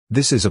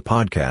This is a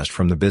podcast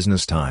from the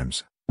Business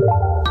Times.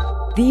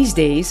 These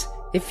days,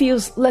 it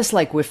feels less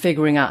like we're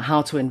figuring out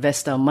how to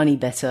invest our money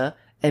better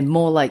and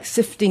more like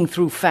sifting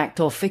through fact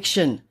or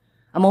fiction.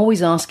 I'm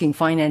always asking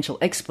financial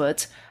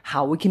experts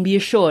how we can be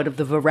assured of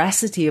the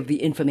veracity of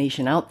the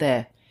information out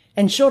there.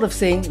 And short of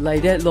saying,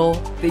 like that law,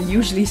 they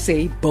usually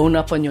say bone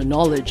up on your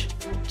knowledge.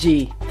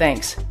 Gee,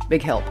 thanks.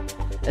 Big help.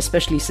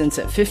 Especially since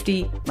at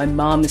 50, my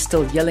mom is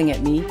still yelling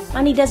at me,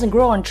 money doesn't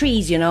grow on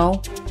trees, you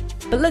know.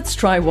 But let's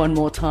try one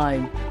more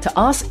time to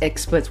ask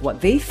experts what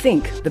they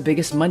think the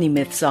biggest money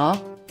myths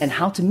are and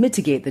how to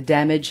mitigate the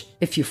damage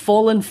if you've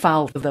fallen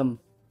foul of them.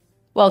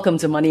 Welcome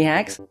to Money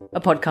Hacks,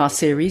 a podcast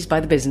series by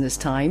the Business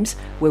Times,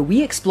 where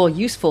we explore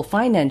useful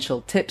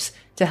financial tips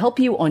to help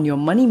you on your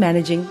money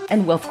managing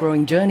and wealth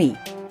growing journey.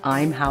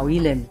 I'm Howie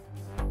Lim.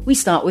 We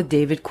start with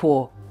David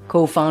Kuo,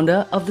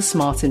 co-founder of The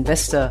Smart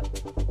Investor.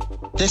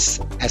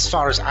 This, as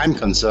far as I'm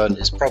concerned,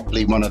 is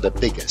probably one of the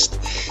biggest.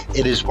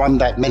 It is one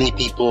that many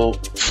people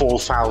fall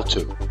foul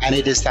to, and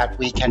it is that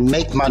we can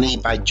make money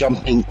by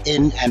jumping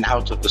in and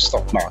out of the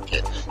stock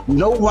market.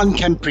 No one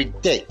can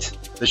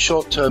predict the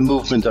short-term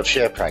movement of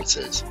share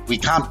prices. We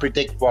can't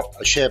predict what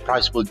a share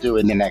price will do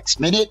in the next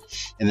minute,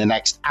 in the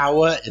next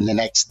hour, in the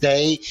next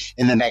day,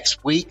 in the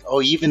next week,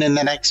 or even in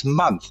the next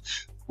month.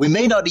 We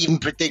may not even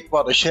predict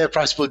what a share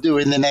price will do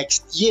in the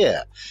next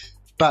year.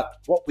 But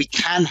what we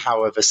can,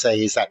 however, say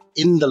is that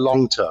in the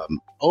long term,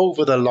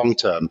 over the long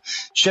term,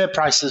 share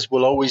prices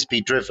will always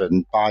be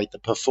driven by the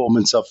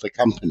performance of the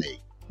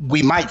company.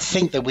 We might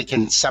think that we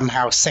can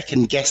somehow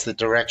second guess the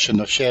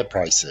direction of share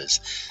prices.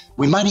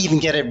 We might even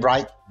get it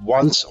right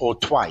once or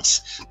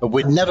twice, but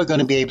we're never going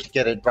to be able to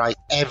get it right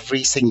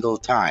every single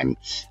time.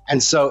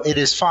 And so it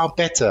is far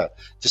better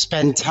to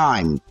spend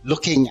time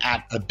looking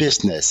at a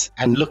business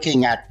and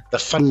looking at the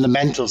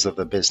fundamentals of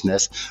the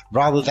business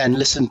rather than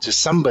listen to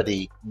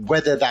somebody,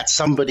 whether that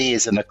somebody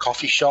is in a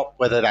coffee shop,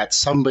 whether that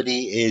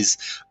somebody is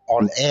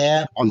on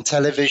air, on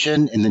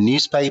television, in the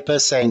newspaper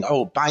saying,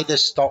 oh, buy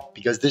this stock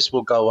because this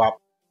will go up.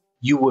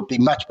 You would be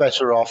much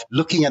better off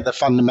looking at the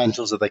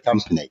fundamentals of the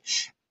company.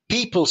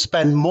 People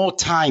spend more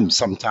time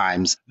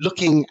sometimes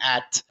looking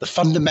at the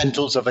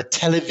fundamentals of a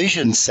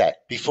television set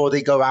before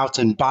they go out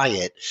and buy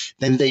it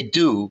than they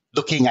do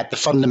looking at the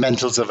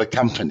fundamentals of a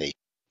company.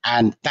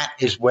 And that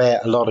is where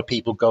a lot of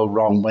people go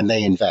wrong when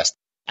they invest.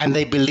 And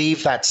they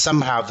believe that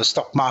somehow the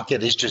stock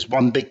market is just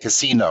one big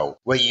casino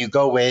where you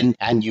go in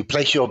and you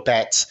place your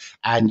bets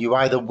and you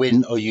either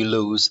win or you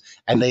lose,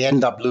 and they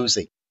end up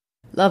losing.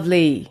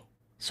 Lovely.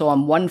 So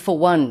I'm 1 for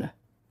 1.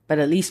 But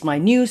at least my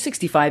new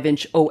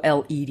 65-inch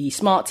OLED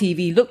smart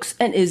TV looks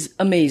and is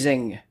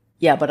amazing.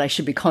 Yeah, but I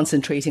should be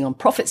concentrating on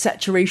profit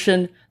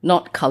saturation,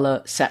 not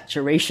color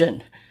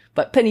saturation.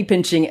 But penny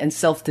pinching and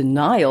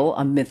self-denial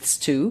are myths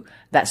too.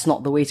 That's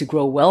not the way to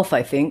grow wealth,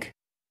 I think.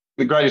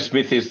 The greatest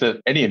myth is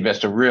that any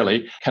investor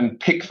really can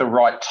pick the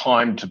right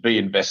time to be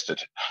invested.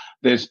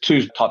 There's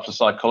two types of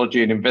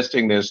psychology in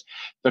investing. There's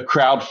the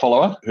crowd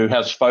follower who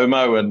has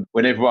FOMO, and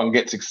when everyone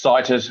gets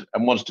excited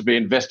and wants to be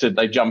invested,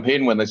 they jump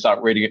in when they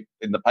start reading it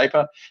in the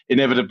paper.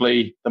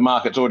 Inevitably, the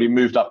market's already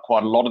moved up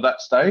quite a lot at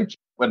that stage.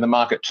 When the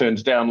market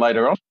turns down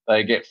later on,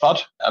 they get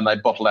FUD and they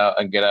bottle out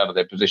and get out of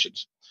their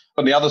positions.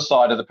 On the other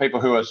side are the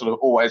people who are sort of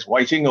always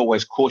waiting,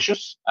 always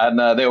cautious, and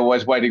they're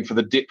always waiting for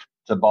the dip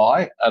to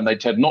buy, and they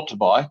tend not to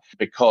buy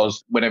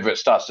because whenever it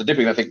starts to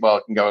dipping, they think, well,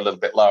 it can go a little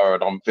bit lower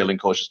and I'm feeling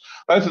cautious.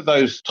 Both of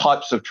those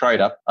types of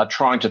trader are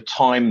trying to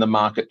time the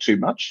market too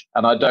much,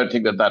 and I don't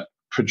think that that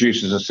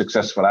produces a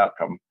successful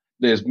outcome.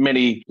 There's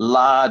many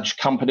large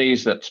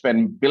companies that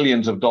spend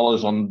billions of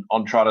dollars on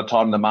trying to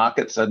time the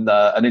markets, and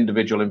an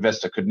individual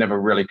investor could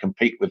never really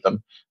compete with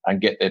them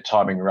and get their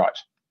timing right.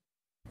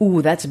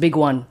 Ooh, that's a big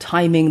one,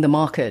 timing the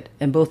market.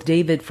 And both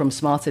David from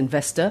Smart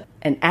Investor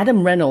and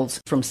Adam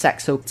Reynolds from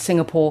Saxo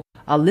Singapore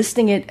are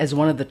listing it as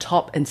one of the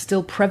top and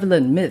still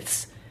prevalent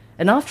myths.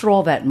 And after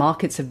all that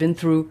markets have been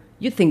through,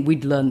 you'd think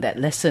we'd learned that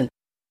lesson.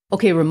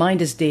 Okay,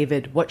 remind us,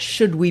 David, what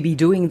should we be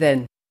doing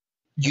then?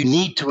 You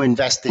need to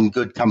invest in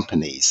good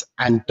companies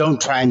and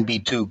don't try and be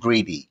too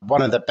greedy.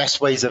 One of the best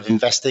ways of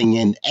investing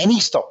in any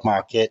stock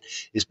market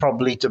is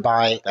probably to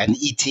buy an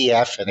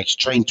ETF, an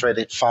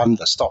exchange-traded fund,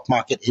 a stock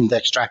market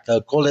index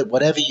tracker, call it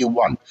whatever you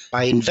want.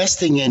 By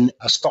investing in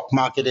a stock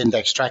market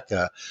index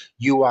tracker,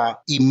 you are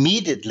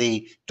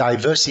immediately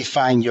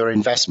diversifying your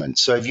investment.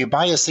 So if you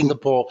buy a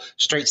Singapore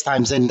Straits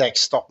Times Index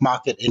stock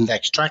market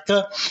index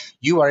tracker,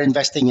 you are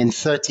investing in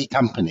 30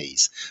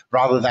 companies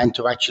rather than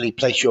to actually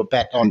place your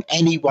bet on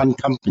any one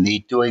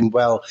company doing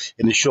well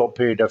in a short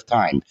period of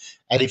time.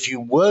 And if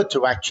you were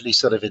to actually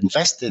sort of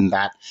invest in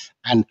that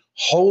and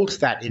hold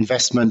that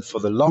investment for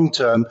the long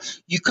term,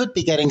 you could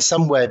be getting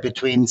somewhere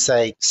between,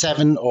 say,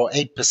 7 or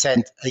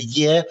 8% a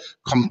year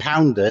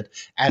compounded.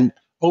 And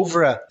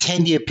over a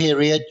 10-year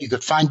period, you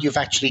could find you've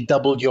actually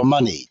doubled your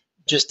money.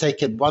 Just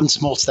take it one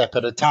small step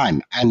at a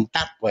time. And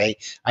that way,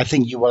 I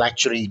think you will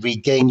actually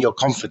regain your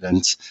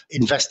confidence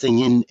investing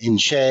in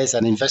shares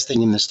and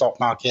investing in the stock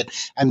market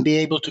and be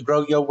able to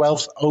grow your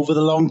wealth over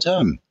the long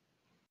term.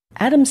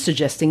 Adam's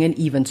suggesting an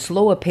even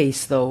slower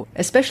pace though,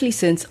 especially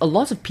since a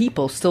lot of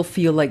people still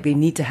feel like they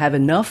need to have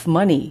enough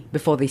money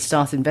before they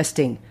start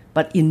investing.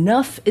 But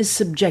enough is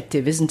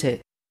subjective, isn't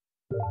it?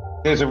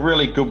 There's a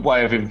really good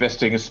way of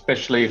investing,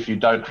 especially if you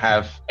don't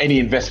have any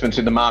investments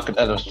in the market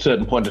at a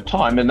certain point of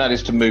time, and that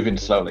is to move in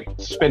slowly.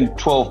 Spend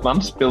 12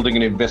 months building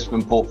an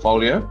investment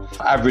portfolio,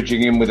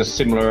 averaging in with a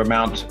similar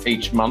amount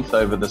each month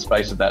over the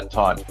space of that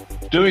time.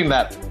 Doing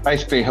that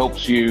basically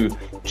helps you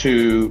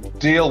to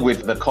deal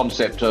with the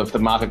concept of the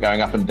market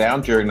going up and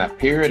down during that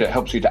period. It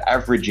helps you to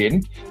average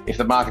in. If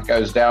the market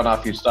goes down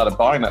after you've started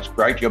buying, that's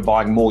great. You're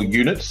buying more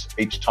units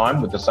each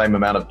time with the same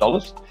amount of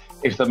dollars.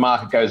 If the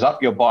market goes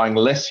up, you're buying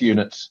less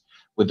units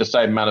with the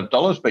same amount of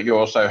dollars, but you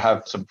also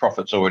have some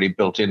profits already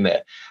built in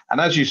there. And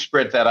as you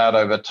spread that out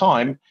over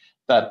time,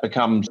 that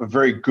becomes a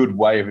very good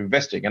way of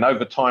investing. And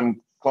over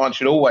time, clients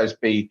should always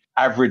be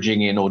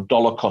averaging in or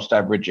dollar cost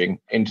averaging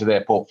into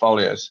their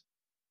portfolios.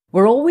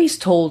 We're always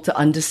told to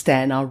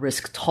understand our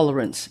risk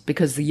tolerance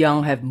because the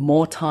young have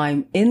more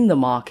time in the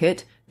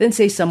market than,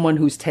 say, someone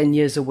who's 10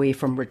 years away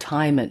from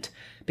retirement.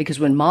 Because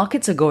when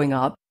markets are going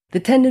up, the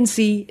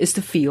tendency is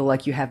to feel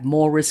like you have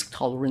more risk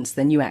tolerance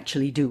than you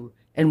actually do.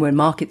 And when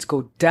markets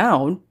go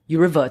down, you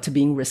revert to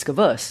being risk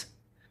averse.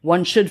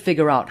 One should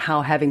figure out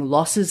how having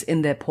losses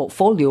in their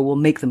portfolio will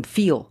make them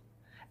feel.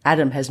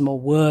 Adam has more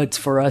words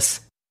for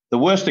us. The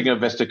worst thing an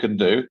investor can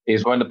do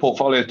is when the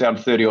portfolio is down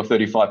 30 or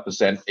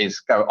 35% is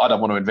go, I don't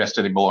want to invest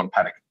anymore and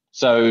panic.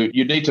 So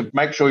you need to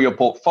make sure your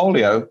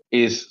portfolio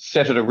is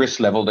set at a risk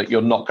level that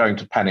you're not going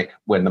to panic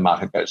when the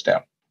market goes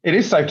down. It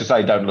is safe to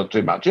say don't look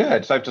too much. Yeah,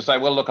 it's safe to say,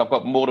 well, look, I've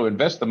got more to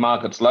invest. The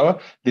market's lower.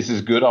 This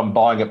is good. I'm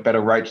buying at better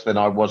rates than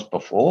I was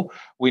before.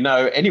 We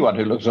know anyone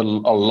who looks at a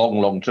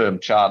long-term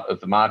chart of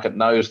the market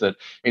knows that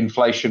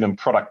inflation and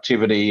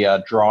productivity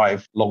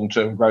drive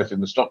long-term growth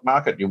in the stock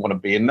market. You want to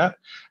be in that.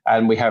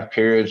 And we have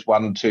periods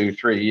 1, 2,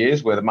 3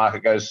 years where the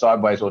market goes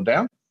sideways or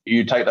down.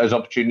 You take those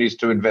opportunities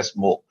to invest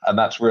more. And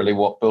that's really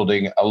what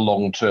building a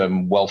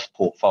long-term wealth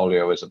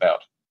portfolio is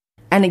about.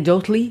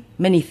 Anecdotally,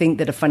 many think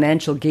that a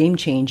financial game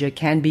changer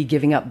can be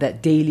giving up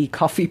that daily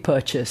coffee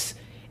purchase.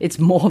 It's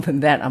more than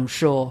that, I'm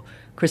sure.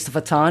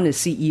 Christopher Tan is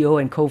CEO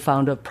and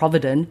co-founder of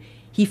Prevalent.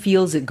 He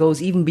feels it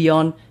goes even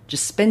beyond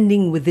just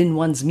spending within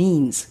one's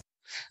means.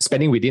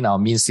 Spending within our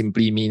means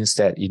simply means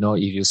that,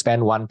 if you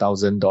spend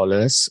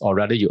 $1,000, or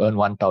rather you earn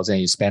 1,000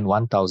 and you spend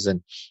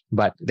 1,000,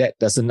 but that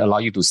doesn't allow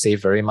you to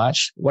save very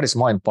much. What is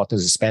more important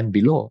is to spend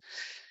below.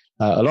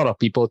 A lot of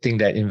people think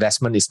that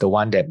investment is the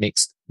one that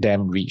makes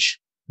them rich.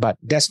 But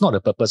that's not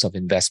the purpose of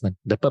investment.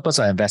 The purpose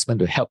of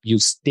investment to help you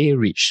stay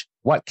rich.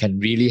 What can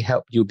really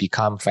help you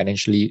become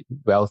financially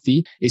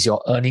wealthy is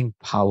your earning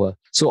power.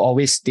 So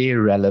always stay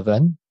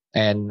relevant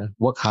and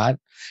work hard.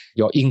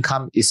 Your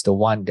income is the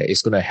one that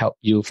is going to help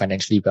you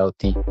financially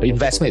wealthy. The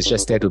investment is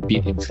just there to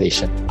beat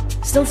inflation.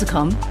 Still to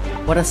come,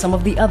 what are some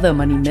of the other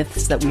money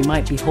myths that we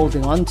might be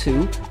holding on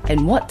to,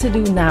 and what to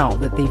do now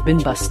that they've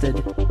been busted?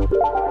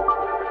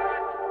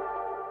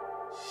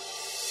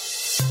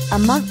 A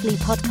monthly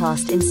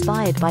podcast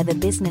inspired by the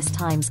Business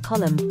Times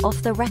column,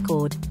 Off the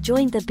Record,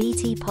 joined the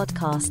BT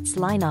Podcasts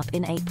lineup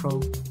in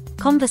April.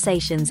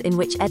 Conversations in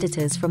which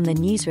editors from the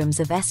newsrooms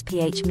of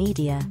SPH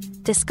Media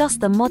discuss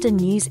the modern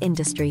news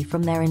industry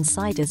from their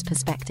insider's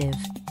perspective.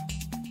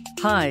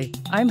 Hi,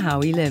 I'm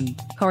Howie Lim,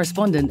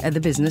 correspondent at the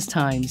Business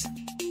Times.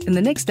 In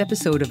the next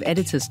episode of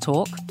Editors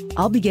Talk,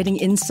 I'll be getting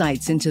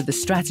insights into the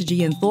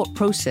strategy and thought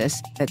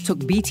process that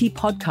took BT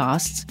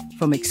Podcasts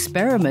from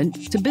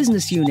experiment to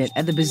business unit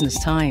at the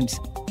Business Times.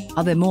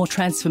 Are there more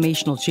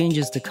transformational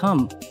changes to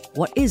come?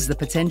 What is the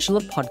potential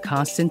of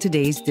podcasts in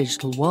today's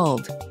digital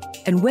world?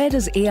 And where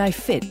does AI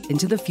fit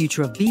into the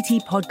future of BT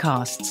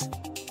Podcasts?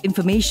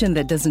 Information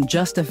that doesn't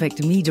just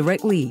affect me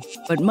directly,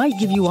 but might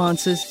give you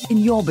answers in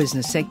your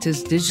business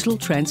sector's digital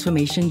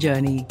transformation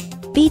journey.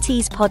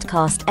 BT's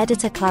podcast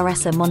editor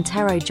Clarissa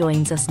Montero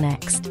joins us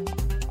next.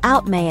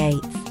 Out May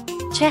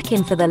 8th. Check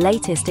in for the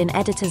latest in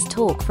Editors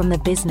Talk from the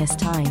Business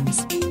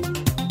Times.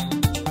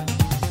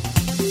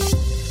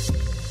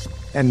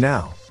 And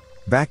now,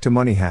 back to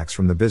Money Hacks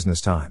from the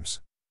Business Times.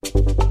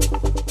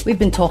 We've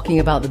been talking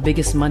about the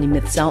biggest money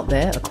myths out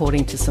there,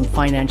 according to some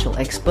financial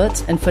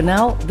experts, and for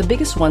now, the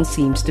biggest one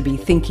seems to be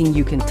thinking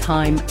you can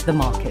time the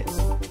market.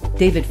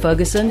 David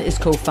Ferguson is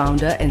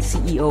co-founder and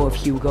CEO of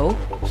Hugo.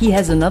 He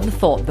has another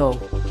thought, though.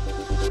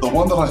 The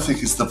one that I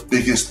think is the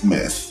biggest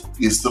myth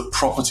is that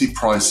property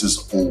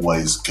prices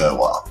always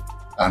go up.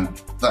 And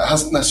that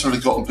hasn't necessarily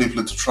gotten people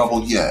into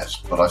trouble yet,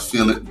 but I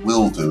feel it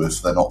will do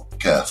if they're not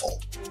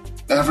careful.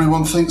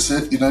 Everyone thinks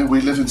it.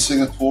 We live in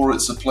Singapore.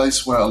 It's a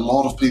place where a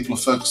lot of people are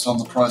focused on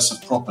the price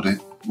of property,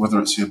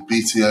 whether it's your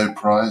BTO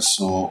price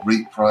or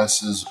REIT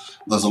prices.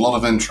 There's a lot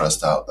of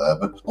interest out there.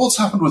 But what's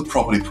happened with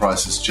property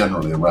prices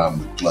generally around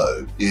the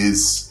globe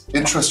is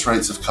interest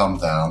rates have come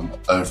down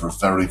over a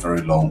very,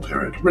 very long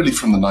period, really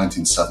from the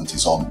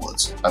 1970s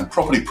onwards. And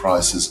property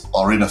prices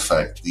are in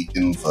effect the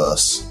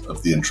inverse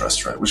of the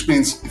interest rate, which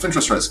means if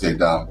interest rates go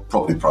down,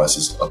 property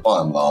prices are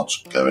by and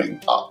large going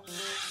up.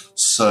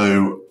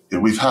 So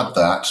We've had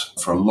that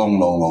for a long,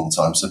 long, long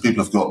time. So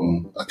people have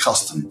gotten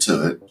accustomed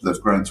to it. They've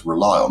grown to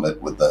rely on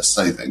it with their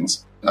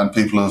savings. And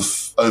people have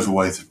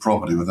overweighted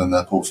property within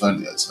their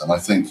portfolios. And I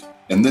think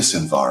in this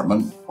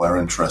environment, where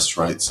interest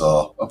rates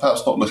are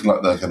perhaps not looking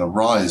like they're going to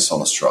rise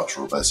on a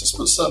structural basis,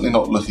 but certainly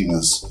not looking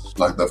as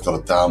like they've got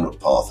a downward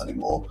path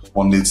anymore,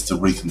 one needs to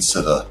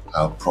reconsider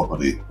how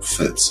property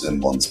fits in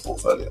one's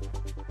portfolio.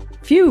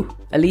 Phew,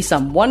 at least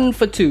I'm 1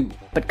 for 2.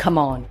 But come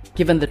on,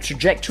 given the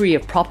trajectory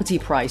of property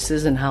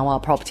prices and how our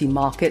property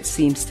market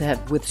seems to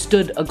have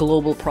withstood a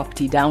global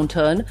property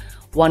downturn,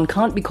 one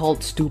can't be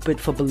called stupid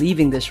for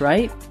believing this,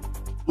 right?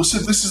 Well, so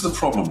this is the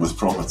problem with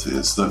property,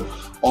 is that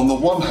on the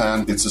one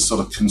hand, it's a sort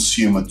of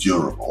consumer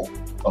durable,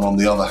 and on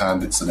the other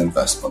hand, it's an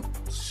investment.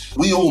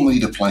 We all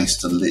need a place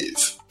to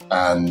live.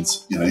 And,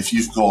 if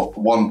you've got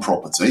one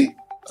property,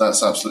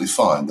 that's absolutely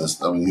fine.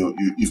 You're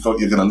going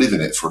to live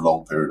in it for a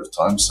long period of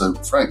time. So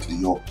frankly,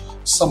 you're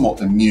somewhat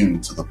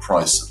immune to the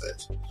price of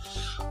it.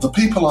 The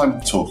people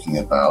I'm talking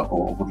about,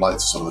 or would like to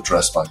sort of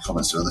address my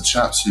comments to, are the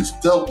chaps who've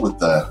dealt with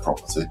their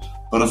property,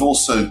 but have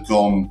also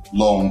gone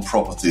long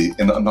property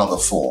in another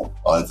form,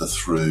 either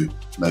through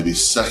maybe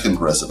second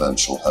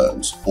residential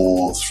homes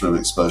or through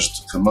exposure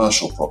to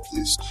commercial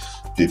properties,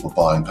 people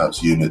buying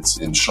perhaps units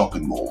in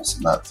shopping malls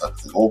and that type of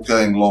thing, or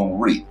going long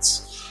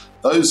REITs.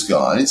 Those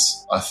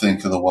guys, I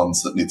think, are the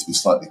ones that need to be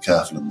slightly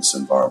careful in this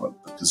environment,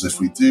 because if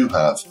we do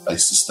have a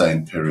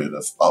sustained period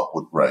of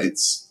upward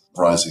rates,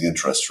 rising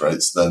interest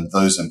rates, then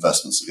those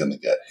investments are going to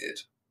get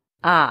hit.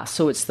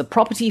 So it's the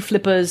property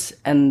flippers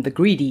and the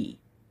greedy.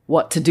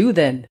 What to do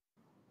then?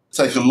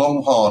 Take a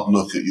long, hard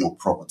look at your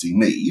property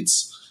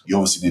needs. You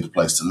obviously need a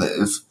place to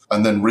live,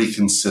 and then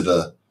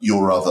reconsider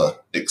your other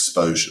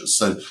exposures.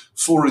 So,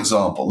 for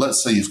example,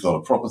 let's say you've got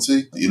a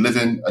property that you live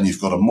in and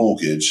you've got a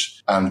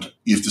mortgage, and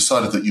you've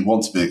decided that you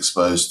want to be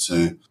exposed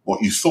to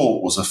what you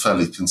thought was a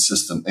fairly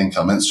consistent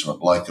income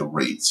instrument like a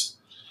REIT.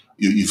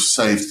 You've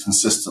saved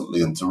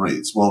consistently into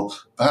REITs. Well,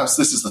 perhaps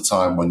this is the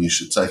time when you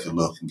should take a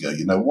look and go,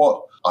 you know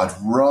what? I'd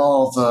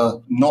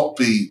rather not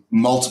be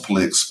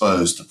multiply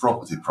exposed to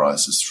property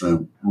prices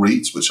through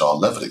REITs, which are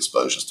levered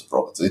exposures to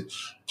property,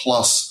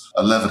 plus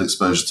a levered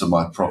exposure to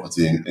my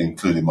property,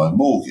 including my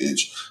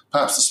mortgage.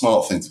 Perhaps the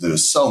smart thing to do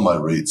is sell my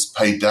REITs,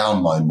 pay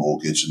down my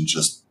mortgage, and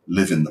just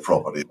live in the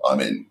property I'm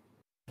in.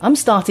 I'm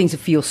starting to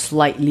feel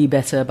slightly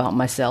better about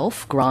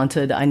myself.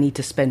 Granted, I need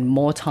to spend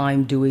more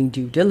time doing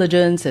due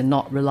diligence and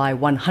not rely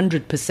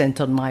 100%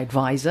 on my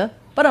advisor.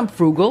 But I'm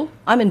frugal,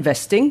 I'm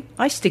investing,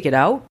 I stick it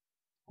out.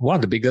 One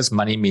of the biggest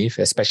money myths,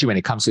 especially when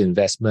it comes to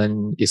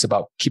investment, is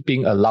about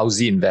keeping a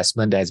lousy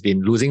investment that has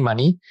been losing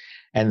money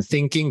and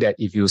thinking that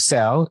if you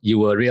sell, you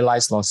will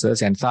realize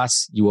losses and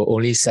thus you will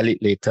only sell it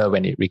later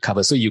when it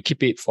recovers. So you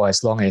keep it for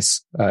as long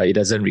as it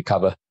doesn't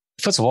recover.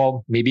 First of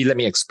all, maybe let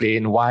me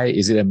explain why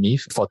is it a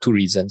myth for 2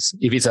 reasons.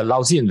 If it's a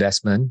lousy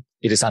investment,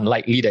 it is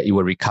unlikely that it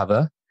will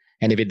recover.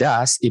 And if it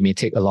does, it may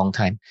take a long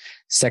time.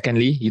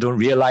 Secondly, you don't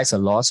realize a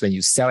loss when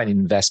you sell an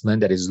investment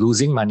that is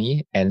losing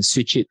money and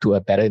switch it to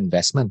a better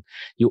investment.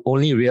 You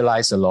only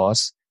realize a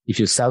loss if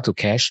you sell to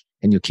cash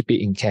and you keep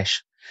it in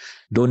cash.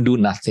 Don't do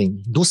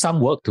nothing. Do some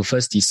work to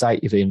first decide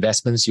if the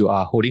investments you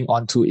are holding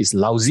on to is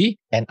lousy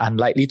and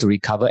unlikely to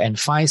recover, and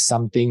find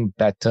something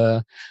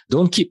better.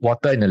 Don't keep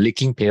water in a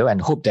leaking pail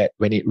and hope that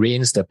when it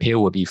rains, the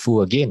pail will be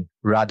full again.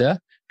 Rather,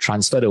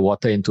 transfer the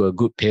water into a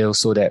good pail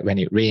so that when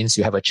it rains,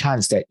 you have a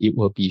chance that it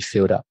will be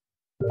filled up.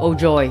 Oh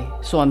joy,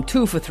 so I'm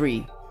 2 for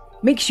 3.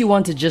 Makes you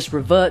want to just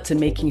revert to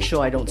making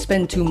sure I don't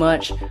spend too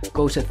much,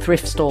 go to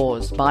thrift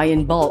stores, buy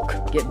in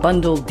bulk, get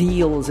bundled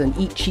deals and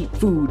eat cheap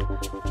food.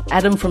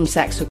 Adam from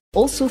Saxo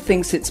also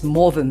thinks it's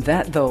more than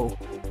that though.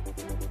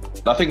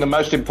 I think the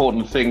most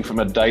important thing from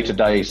a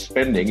day-to-day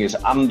spending is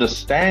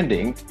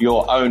understanding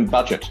your own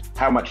budget,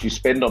 how much you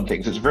spend on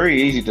things. It's very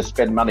easy to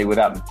spend money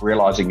without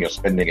realizing you're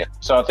spending it.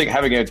 So I think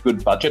having a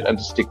good budget and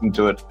sticking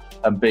to it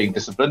and being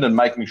disciplined and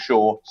making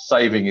sure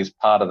saving is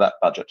part of that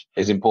budget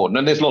is important.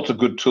 And there's lots of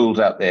good tools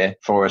out there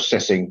for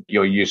assessing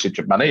your usage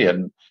of money,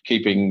 and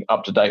keeping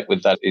up to date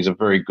with that is a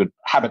very good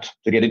habit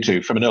to get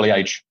into from an early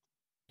age.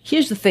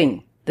 Here's the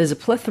thing. There's a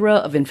plethora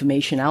of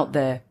information out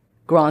there.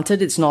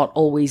 Granted, it's not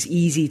always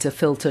easy to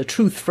filter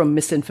truth from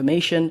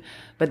misinformation,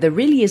 but there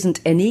really isn't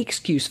any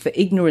excuse for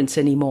ignorance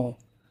anymore.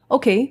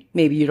 Okay,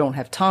 maybe you don't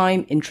have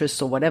time,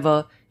 interests, or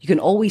whatever. You can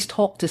always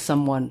talk to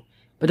someone.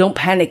 But don't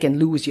panic and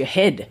lose your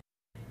head.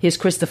 Here's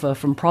Christopher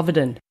from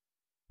Provident.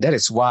 That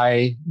is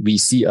why we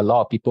see a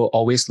lot of people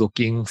always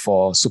looking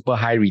for super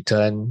high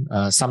return,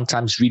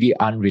 sometimes really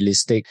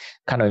unrealistic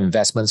kind of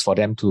investments for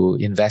them to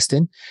invest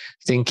in,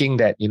 thinking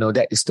that,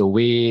 that is the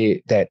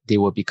way that they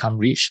will become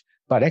rich.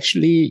 But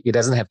actually, it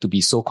doesn't have to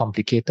be so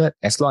complicated.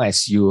 As long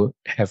as you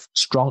have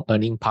strong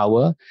earning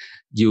power,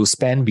 you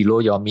spend below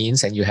your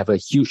means and you have a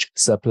huge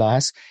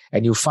surplus,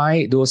 and you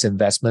find those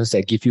investments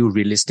that give you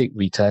realistic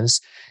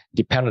returns,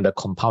 depend on the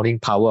compounding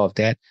power of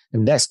that.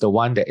 And that's the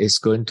one that is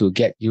going to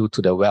get you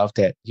to the wealth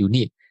that you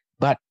need.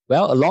 But,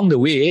 along the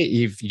way,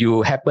 if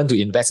you happen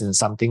to invest in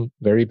something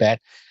very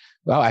bad,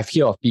 Well, I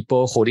hear of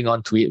people holding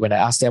on to it. When I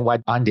ask them why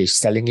aren't they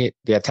selling it,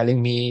 they are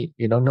telling me,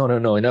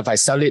 no. If I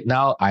sell it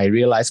now, I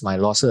realize my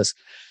losses.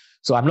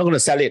 So I'm not going to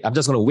sell it. I'm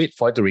just going to wait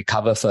for it to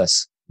recover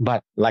first.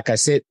 But like I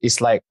said,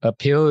 it's like a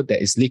pail that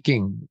is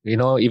leaking.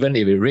 Even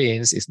if it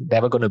rains, it's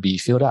never going to be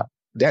filled up.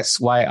 That's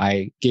why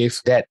I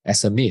gave that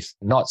as a myth,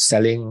 not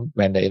selling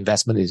when the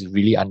investment is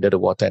really under the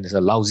water and it's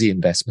a lousy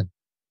investment.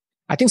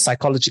 I think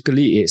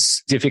psychologically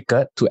it's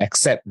difficult to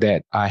accept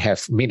that I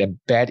have made a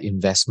bad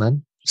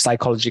investment.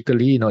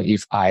 Psychologically,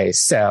 if I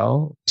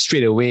sell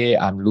straight away,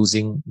 I'm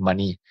losing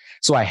money.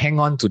 So I hang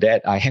on to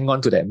that. I hang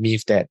on to that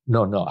myth that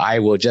no, I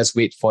will just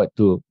wait for it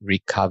to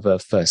recover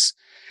first.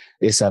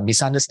 It's a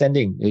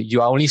misunderstanding.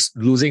 You are only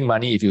losing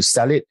money if you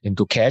sell it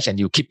into cash and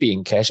you keep it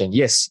in cash. And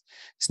yes,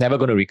 it's never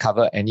going to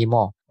recover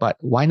anymore. But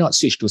why not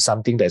switch to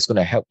something that's going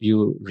to help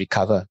you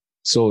recover?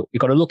 So you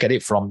got to look at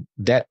it from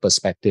that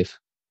perspective.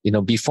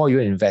 Before you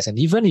invest, and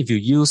even if you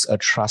use a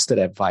trusted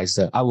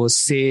advisor, I will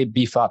say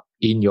beef up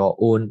in your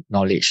own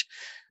knowledge.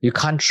 You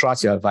can't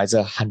trust your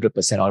advisor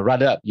 100%, or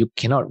rather, you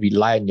cannot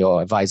rely on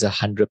your advisor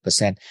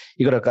 100%.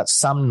 You got to get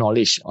some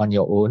knowledge on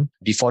your own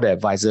before the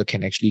advisor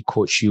can actually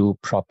coach you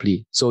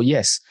properly. So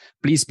yes,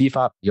 please beef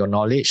up your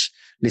knowledge,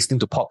 listening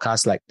to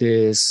podcasts like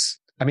this.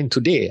 I mean,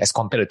 today, as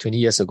compared to 20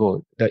 years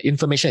ago, the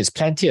information is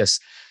plenteous.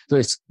 So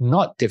it's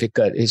not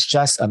difficult. It's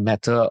just a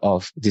matter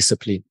of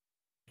discipline.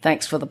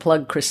 Thanks for the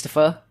plug,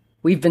 Christopher.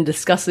 We've been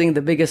discussing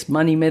the biggest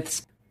money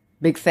myths.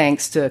 Big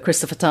thanks to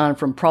Christopher Tan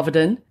from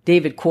Provident,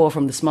 David Kuo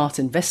from The Smart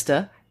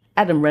Investor,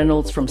 Adam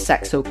Reynolds from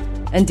Saxo,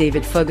 and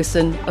David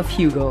Ferguson of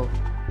Hugo.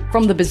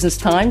 From the Business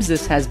Times,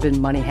 this has been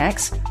Money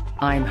Hacks.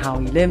 I'm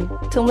Howie Lim.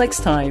 Till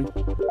next time.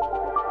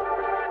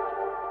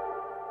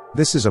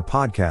 This is a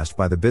podcast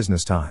by the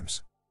Business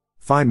Times.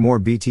 Find more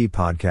BT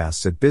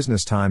podcasts at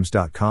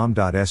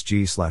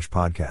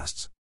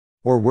businesstimes.com.sg/podcasts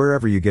or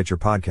wherever you get your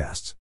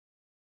podcasts.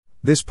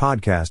 This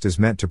podcast is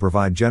meant to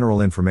provide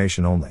general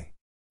information only.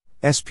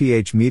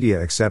 SPH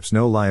Media accepts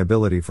no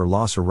liability for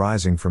loss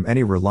arising from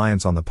any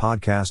reliance on the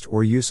podcast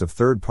or use of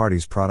third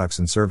parties' products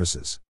and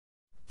services.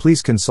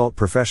 Please consult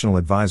professional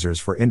advisors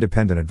for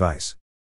independent advice.